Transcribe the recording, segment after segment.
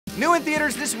New in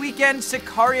theaters this weekend,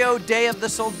 Sicario, Day of the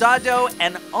Soldado,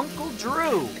 and Uncle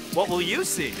Drew. What will you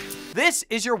see? This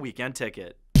is your weekend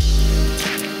ticket.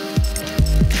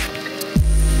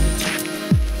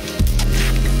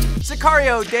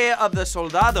 Sicario, Day of the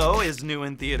Soldado is new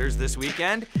in theaters this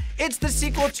weekend. It's the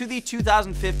sequel to the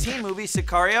 2015 movie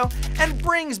Sicario and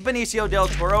brings Benicio del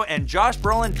Toro and Josh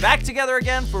Brolin back together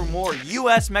again for more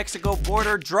US-Mexico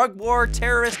border drug war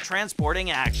terrorist transporting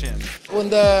action.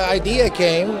 When the idea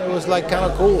came, it was like kind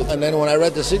of cool. And then when I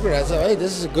read the script, I said, hey,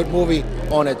 this is a good movie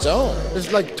on its own.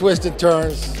 There's like twists and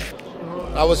turns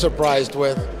I was surprised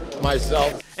with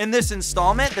myself. In this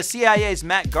installment, the CIA's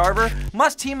Matt Garver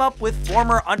must team up with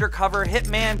former undercover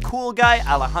hitman cool guy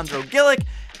Alejandro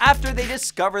after they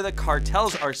discover the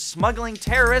cartels are smuggling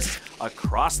terrorists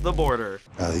across the border.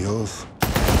 Adios.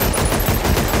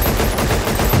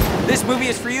 This movie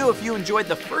is for you if you enjoyed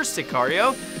the first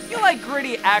Sicario, you like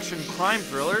gritty action crime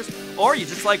thrillers, or you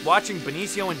just like watching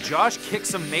Benicio and Josh kick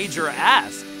some major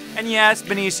ass. And yes,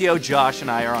 Benicio, Josh,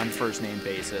 and I are on first name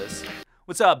basis.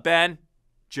 What's up, Ben?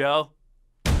 Joe?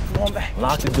 Come on back.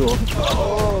 Lock the door.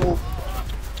 Oh.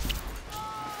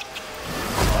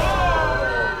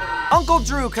 Uncle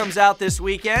Drew comes out this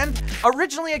weekend.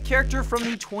 Originally a character from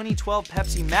the 2012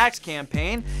 Pepsi Max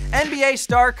campaign, NBA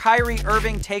star Kyrie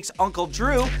Irving takes Uncle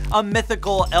Drew, a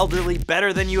mythical, elderly,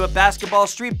 better-than-you at basketball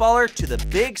street baller, to the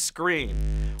big screen.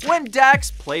 When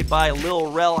Dax, played by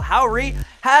Lil Rel Howery,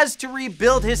 has to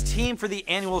rebuild his team for the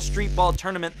annual street ball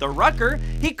tournament, The Rucker,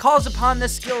 he calls upon the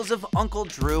skills of Uncle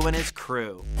Drew and his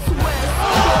crew.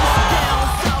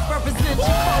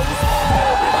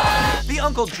 The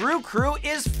Uncle Drew crew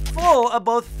is full of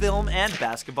both film and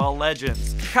basketball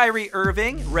legends. Kyrie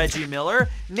Irving, Reggie Miller,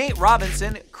 Nate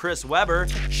Robinson, Chris Webber,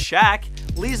 Shaq,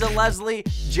 Lisa Leslie,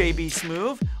 JB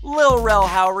Smoove, Lil Rel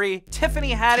Howery,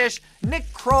 Tiffany Haddish, Nick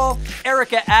Kroll,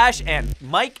 Erica Ashe, and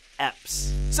Mike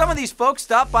Epps. Some of these folks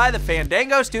stopped by the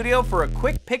Fandango studio for a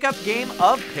quick pickup game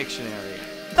of Pictionary.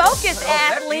 Focus,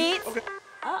 athletes! Okay.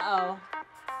 Uh-oh.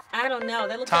 I don't know.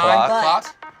 That looks Time. like a butt.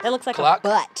 Clock. That looks like Clock. a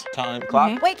butt. Time.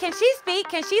 Clock. Wait, can she speak?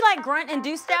 Can she like grunt and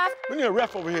do stuff? We need a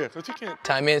ref over here, so she can't.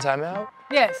 Time in, time out.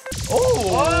 Yes.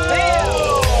 Oh!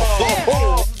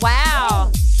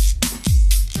 Wow.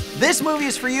 This movie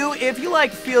is for you if you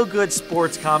like feel-good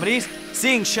sports comedies,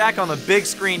 seeing Shaq on the big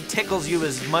screen tickles you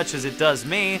as much as it does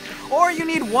me, or you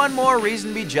need one more reason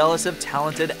to be jealous of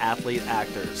talented athlete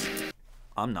actors.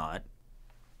 I'm not.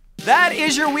 That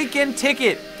is your weekend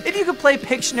ticket. If you could play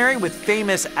Pictionary with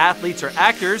famous athletes or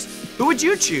actors, who would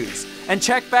you choose? And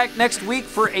check back next week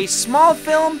for a small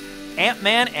film,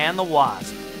 Ant-Man and the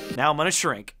Wasp. Now I'm gonna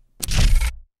shrink.